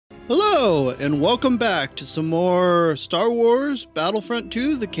Hello, and welcome back to some more Star Wars Battlefront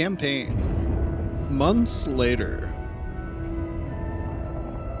II, the campaign. Months later.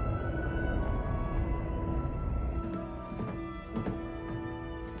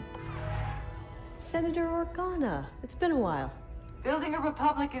 Senator Organa, it's been a while. Building a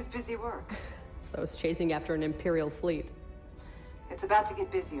republic is busy work. So is chasing after an Imperial fleet. It's about to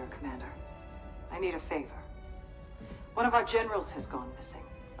get busier, Commander. I need a favor. One of our generals has gone missing.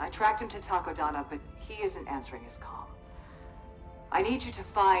 I tracked him to Takodana, but he isn't answering his comm. I need you to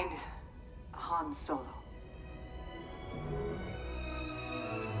find Han Solo.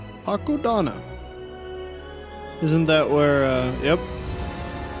 Takodana. Isn't that where, yep.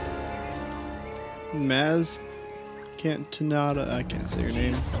 Maz Kanata, I can't say your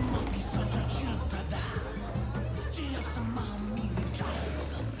name.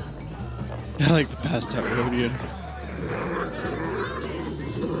 I like the passed out Rhodian.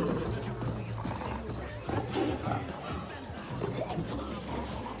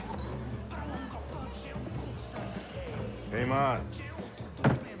 Hey, Maz.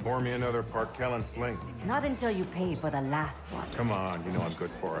 Pour me another Parkellen sling. Not until you pay for the last one. Come on, you know I'm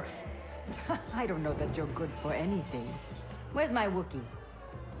good for it. I don't know that you're good for anything. Where's my Wookiee?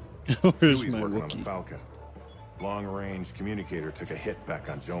 Where's Chewie's my working on the Wookiee? Falcon. Long-range communicator took a hit back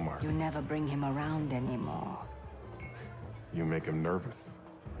on Jomar. You never bring him around anymore. You make him nervous.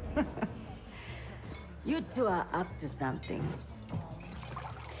 You two are up to something.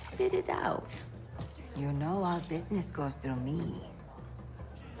 Spit it out. You know all business goes through me.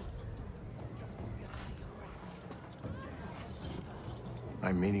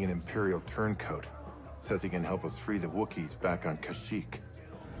 I'm meeting an Imperial turncoat. Says he can help us free the Wookiees back on Kashyyyk.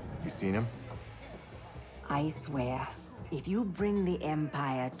 You seen him? I swear, if you bring the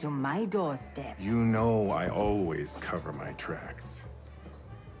Empire to my doorstep... You know I always cover my tracks.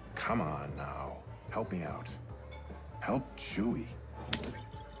 Come on now. Help me out. Help Chewie.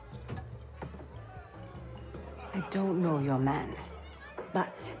 I don't know your man,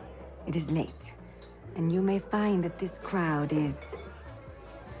 but it is late, and you may find that this crowd is...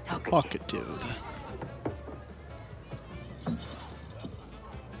 talkative.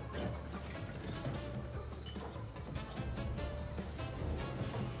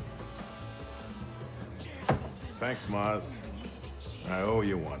 Thanks, Maz. I owe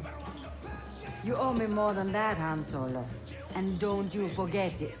you one. You owe me more than that, Han Solo. And don't you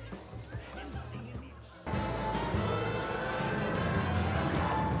forget it.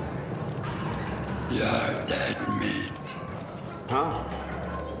 You're dead meat. Huh?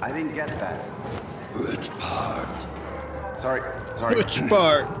 I didn't get that. Which part? Sorry. Which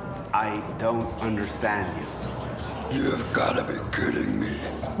part? I don't understand you. You've gotta be kidding me.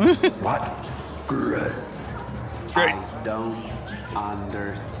 What? Great. Great. I don't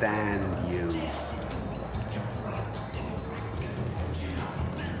understand you.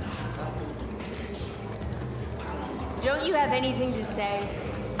 Don't you have anything to say?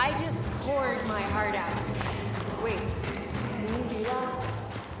 I just poured my heart out. Wait, can you do that?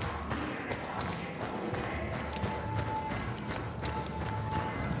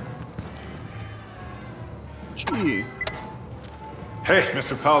 Gee. Hey,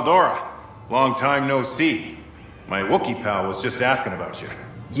 Mr. Paldora. Long time no see. My Wookiee pal was just asking about you.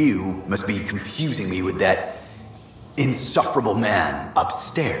 You must be confusing me with that insufferable man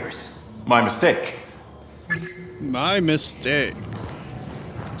upstairs. My mistake. My mistake.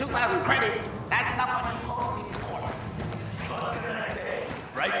 2,000 credit. That's not what you told me before.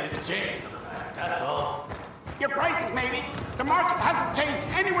 Right this chain. That's all. Your prices, maybe. The market hasn't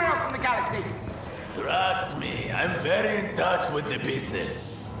changed anywhere else in the galaxy. Trust me, I'm very in touch with the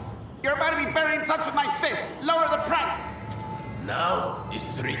business. You're about to be very in touch with my fist. Lower the price. Now it's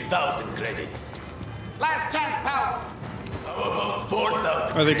 3,000 credits. Last chance, pal. How about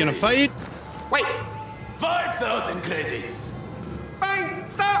 4,000? Are they gonna fight? Wait. 5,000 credits. Fine.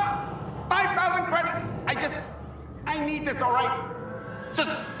 Stop. 5,000 credits. I need this, all right?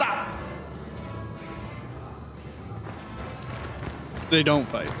 Just stop. They don't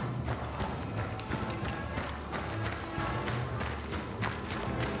fight.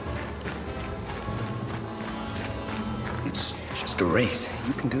 It's just a race.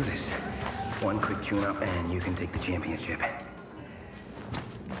 You can do this. One quick tune-up and you can take the championship.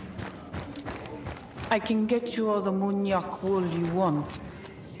 I can get you all the Munyak wool you want,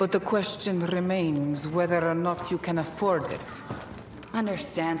 but the question remains whether or not you can afford it.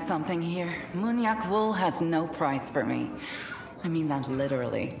 Understand something here. Munyak wool has no price for me. I mean that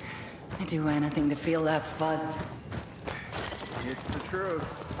literally. I'd do anything to feel that buzz. It's the truth.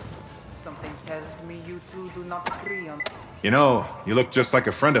 Something tells me you two do not agree on You know, you look just like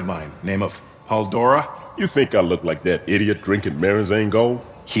a friend of mine, name of Paldora. You think I look like that idiot drinking Marinzane Gold?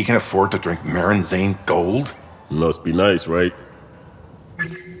 He can afford to drink Marinzane Gold? Must be nice, right?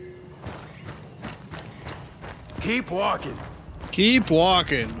 Keep walking. Keep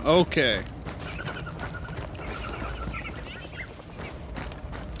walking. Okay.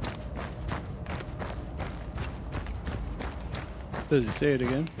 Does he say it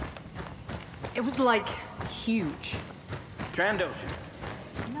again? It was like huge. Trandoshan.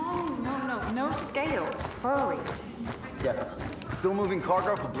 No scale. Hurry. Yeah. Still moving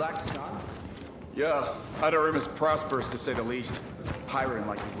cargo for Black Sun? Yeah, Adarim is prosperous to say the least. Hiring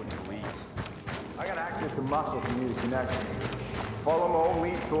like you wouldn't believe. I got access to muscle for you to connect. Follow my own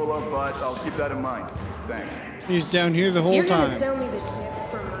lead solo, but I'll keep that in mind. Thanks. He's down here the whole You're time. gonna sell me the ship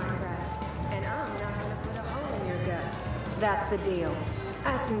for my price, and I'm not gonna put a hole in your gut. That's the deal.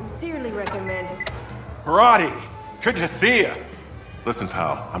 I sincerely recommend it. Parati! Good to see you. Listen,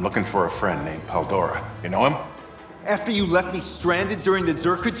 pal, I'm looking for a friend named Paldora. You know him? After you left me stranded during the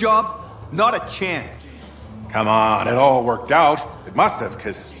Zerka job? Not a chance. Come on, it all worked out. It must have,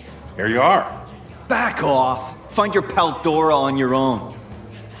 because here you are. Back off. Find your Paldora on your own.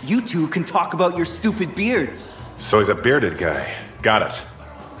 You two can talk about your stupid beards. So he's a bearded guy. Got it.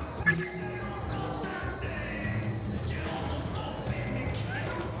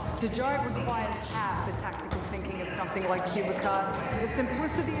 Dejart requires half the tactical thinking of something like Cubicon. The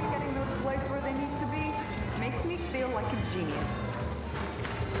simplicity of getting those flights where they need to be makes me feel like a genius.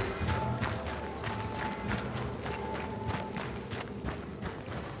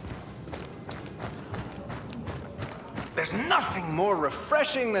 There's nothing more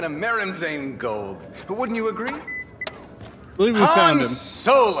refreshing than a Marinzane Gold. Wouldn't you agree? I believe we found him.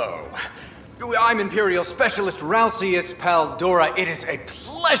 Solo! I'm Imperial Specialist Ralcius Paldora. It is a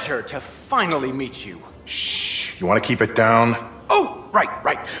pleasure to finally meet you. Shh, you want to keep it down? Oh, right.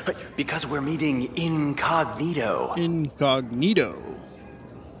 Because we're meeting incognito. Incognito.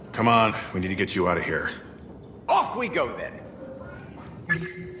 Come on, we need to get you out of here. Off we go then.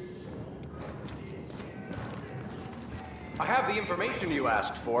 I have the information you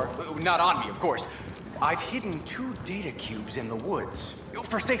asked for. Not on me, of course. I've hidden 2 data cubes in the woods.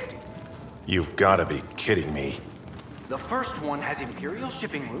 For safety. You've got to be kidding me. The first one has Imperial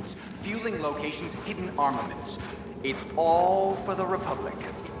shipping routes, fueling locations, hidden armaments. It's all for the Republic,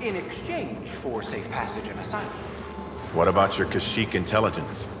 in exchange for safe passage and asylum. What about your Kashyyyk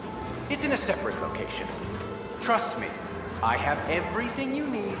intelligence? It's in a separate location. Trust me, I have everything you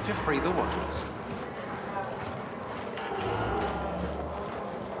need to free the Wookiees.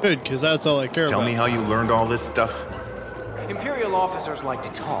 Good, because that's all I care about. Tell me how you learned all this stuff. Imperial officers like to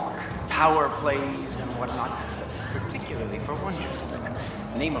talk, power plays and whatnot, particularly for one gentleman,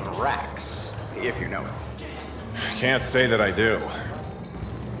 name of Rax, if you know him. Can't say that I do.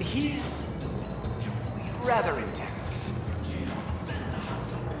 He's rather intense.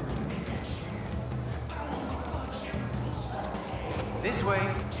 This way,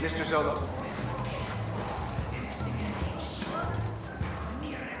 Mr. Solo.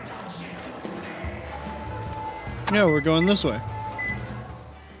 Yeah, we're going this way.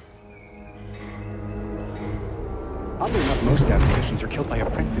 Oddly enough, most statisticians are killed by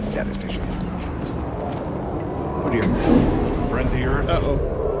apprentice statisticians. Oh dear. Friends of yours?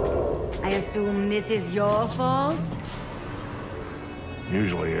 Uh-oh. I assume this is your fault?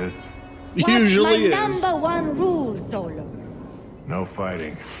 Usually is. Usually is. What's my number 1 rule, Solo? No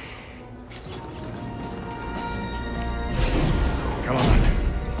fighting. Come on.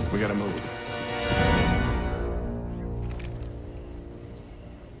 We gotta move.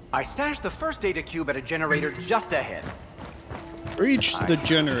 I stashed the first data cube at a generator just ahead. Reach the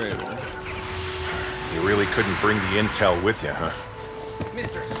generator. You really couldn't bring the intel with you, huh?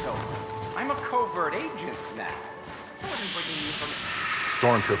 Mr. Solo, I'm a covert agent now. I wasn't bringing you from...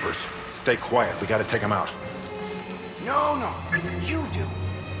 Stormtroopers, stay quiet. We gotta take them out. No, you do.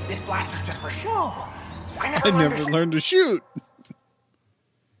 This blaster's just for show. I never learned to shoot.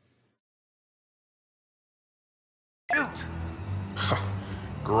 Shoot.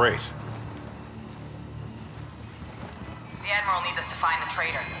 Great. The Admiral needs us to find the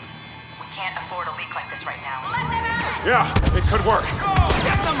traitor. We can't afford a leak like this right now. Let them out! Yeah, it could work.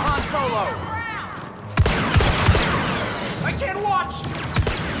 Get them, Han Solo! I can't watch!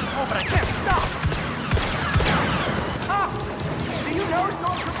 Oh, but I can't stop! Do you know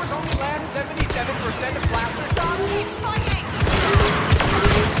Stormtroopers only land 77% of blaster shots? Keep fighting!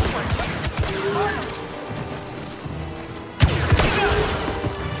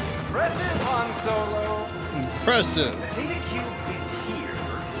 Impressive, Han Solo. Impressive. The data cube is here.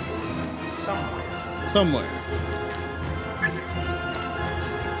 Somewhere.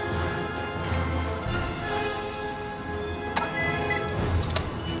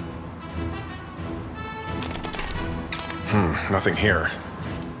 Nothing here.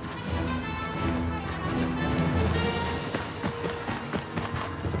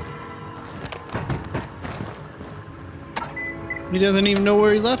 He doesn't even know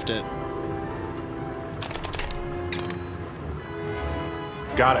where he left it.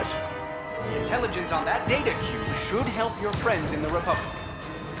 Got it. The intelligence on that data cube should help your friends in the Republic.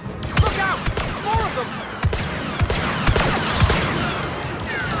 Look out! More of them!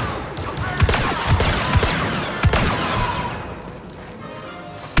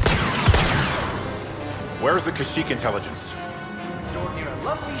 Where's the Kashyyyk intelligence? Stored near a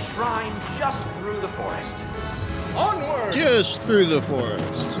lovely shrine just through the forest. Onward! Just through the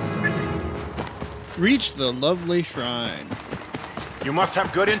forest. Reach the lovely shrine. You must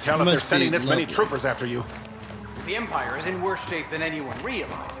have good intel if they're sending this many troopers after you. The Empire is in worse shape than anyone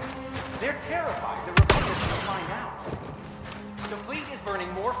realizes. They're terrified the Republic will find out. The fleet is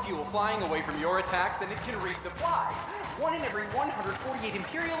burning more fuel flying away from your attacks than it can resupply. 1 in every 148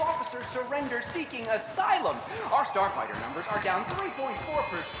 Imperial officers surrender seeking asylum. Our starfighter numbers are down 3.4%.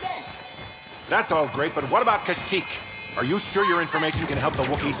 That's all great, but what about Kashyyyk? Are you sure your information can help the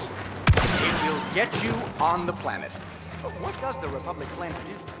Wookiees? It will get you on the planet. But what does the Republic plan to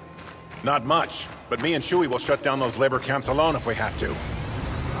do? Not much, but me and Chewie will shut down those labor camps alone if we have to.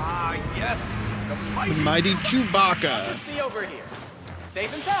 Ah, yes, the mighty Chewbacca. Just be over here,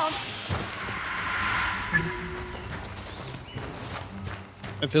 safe and sound.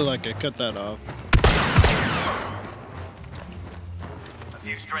 I feel like I cut that off. A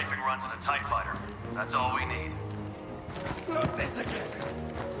few strafing runs and a TIE fighter. That's all we need. Not this again.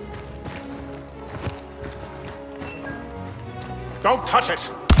 Don't touch it!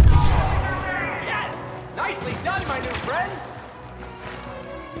 Yes! Nicely done, my new friend!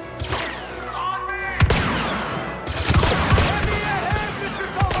 On me! Let me ahead, Mr.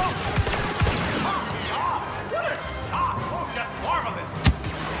 Solo! Oh, what a shot! Oh, just marvelous!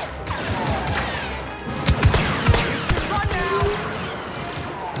 Run now!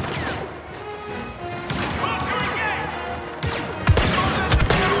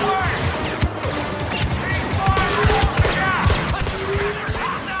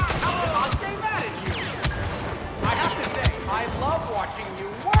 Watching you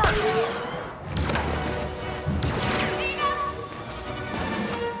work.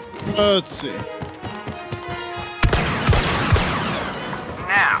 Let's see.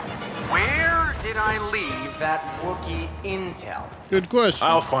 Now, where did I leave that Wookiee intel? Good question.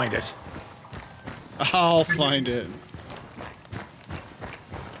 I'll find it. I'll find it.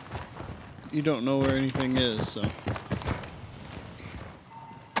 You don't know where anything is, so.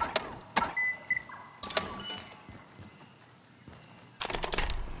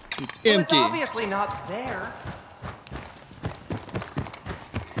 It's empty. Well, it's obviously not there.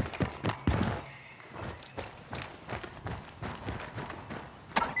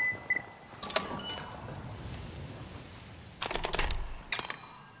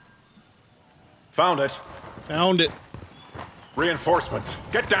 Found it. Found it. Reinforcements.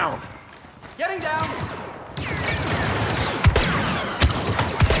 Get down. Getting down.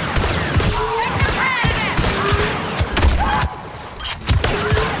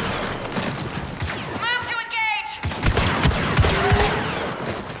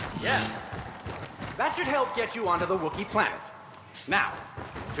 That should help get you onto the Wookiee planet. Now,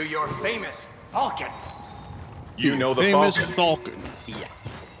 to your famous Falcon. You know the famous Falcon? Yeah.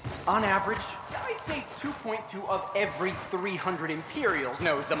 On average, I'd say 2.2 of every 300 Imperials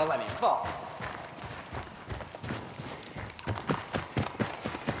knows the Millennium Falcon.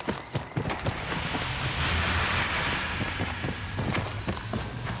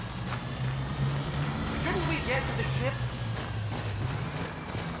 Shouldn't we get to the ship?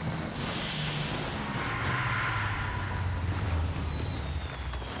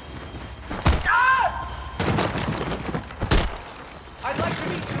 I'd like to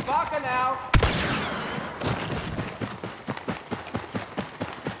meet Chewbacca now.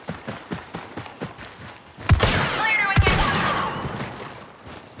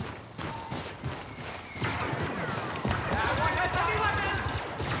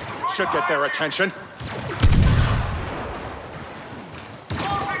 Should get their attention.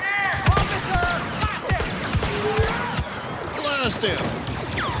 Blast him!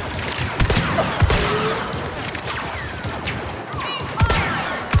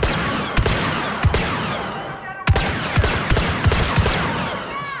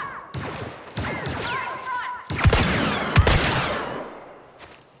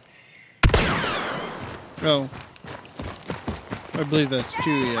 Oh. I believe that's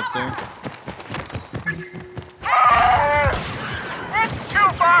Chewie up there. It's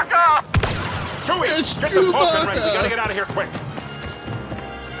Chewbacca! Chewie, It's get the Vulcan ready. We Chewbacca. gotta get out of here quick.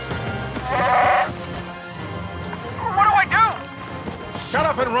 What do I do? Shut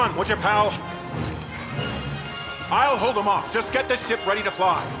up and run, would you, pal? I'll hold them off. Just get the ship ready to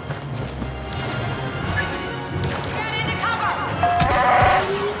fly. Get into cover!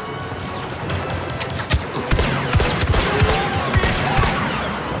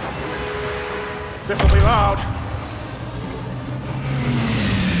 This'll be loud.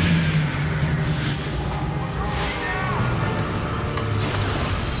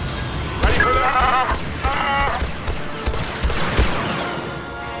 Ready for that?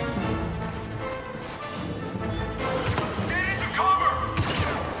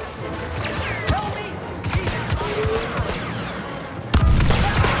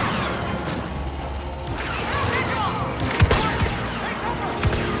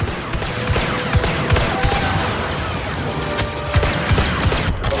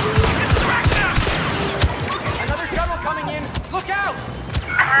 Another shuttle coming in. Look out!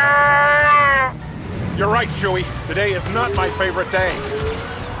 You're right, Chewie. Today is not my favorite day.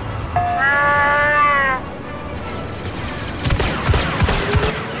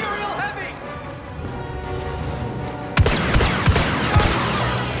 Imperial heavy!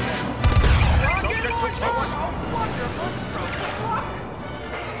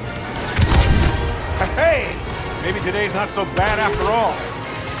 Hey! Maybe today's not so bad after all.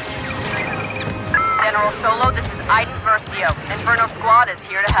 General Solo, this is Iden Versio. Inferno Squad is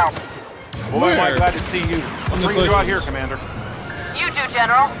here to help. Boy, am I glad to see you. What the brings you out bushes. here, Commander? You do,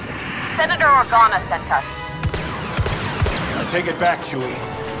 General. Senator Organa sent us. I take it back, Chewie.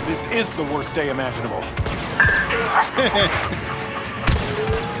 This is the worst day imaginable.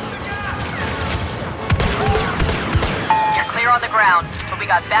 You're clear on the ground, but we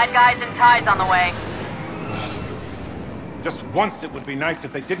got bad guys and ties on the way. Just once it would be nice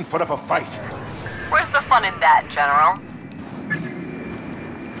if they didn't put up a fight. Where's the fun in that, General?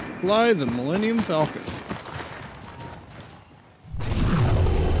 Fly the Millennium Falcon.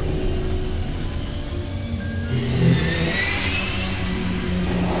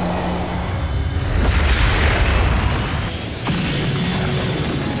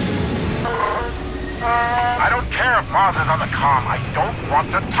 I don't care if Maz is on the comm. I don't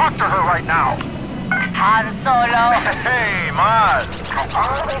want to talk to her right now. Han Solo. Hey, Maz. I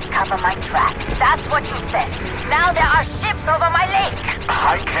always cover my tracks. That's what you said. Now there are ships over my lake.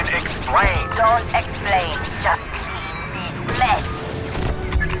 I can explain. Don't explain. Just clean this mess.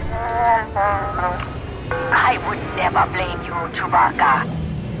 I would never blame you, Chewbacca.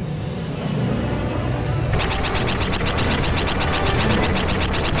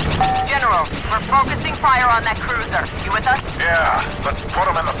 General, we're focusing fire on that cruiser. You with us? Yeah, let's put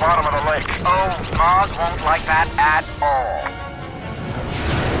him in the bottom of the lake. Oh, Maz won't like that at all.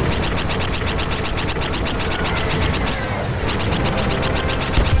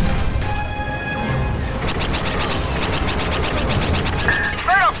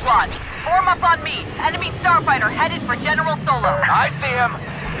 Inferno Squad, form up on me. Enemy starfighter headed for General Solo. I see him.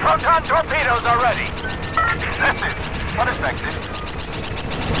 Proton torpedoes are ready. Excessive, but effective.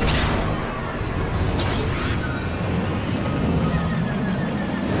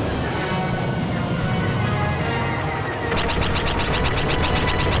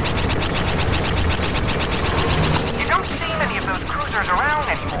 You don't see many of those cruisers around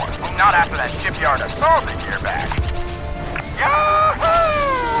anymore. Not after that shipyard assault a year back.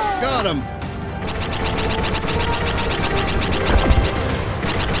 Yahoo! Got him.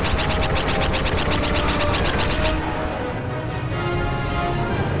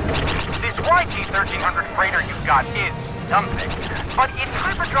 This YT-1300 freighter you've got is something, but its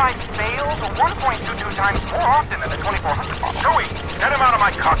hyperdrive fails 1.22 times more often than the 2400 model. Chewie, get him out of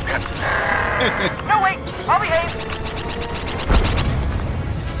my cockpit. No, wait, I'll behave.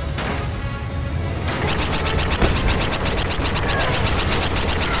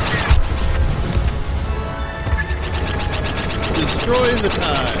 Destroy the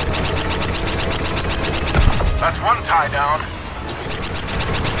tie. That's one tie down.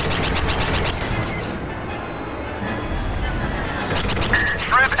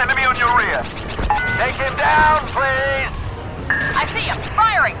 Shriv, enemy on your rear. Take him down, please. I see him.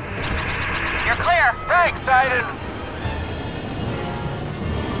 Firing. You're clear. Thanks, Iden.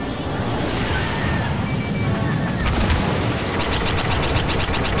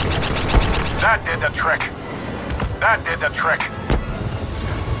 That did the trick. That did the trick.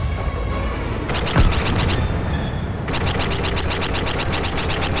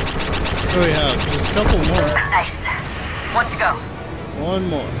 Oh yeah, just a couple more. Nice. One to go. One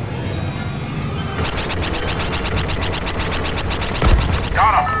more.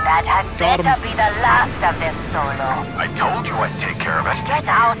 Got him. That had better be the last of them, Solo. I told you I'd take care of it. Get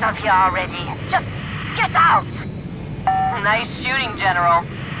out of here already. Just get out! Nice shooting, General.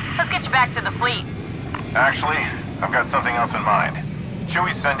 Let's get you back to the fleet. Actually, I've got something else in mind.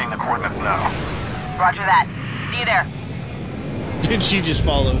 Chewie's sending the coordinates now. Roger that. See you there. And she just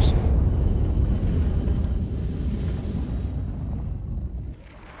follows.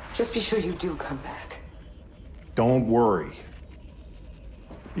 Just be sure you do come back. Don't worry.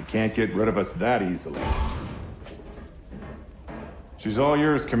 You can't get rid of us that easily. She's all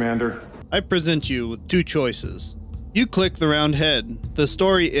yours, Commander. I present you with two choices. You click the round head. The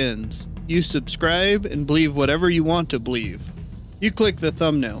story ends. You subscribe and believe whatever you want to believe. You click the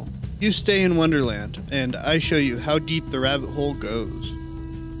thumbnail. You stay in Wonderland, and I show you how deep the rabbit hole goes.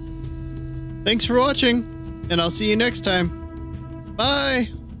 Thanks for watching, and I'll see you next time. Bye!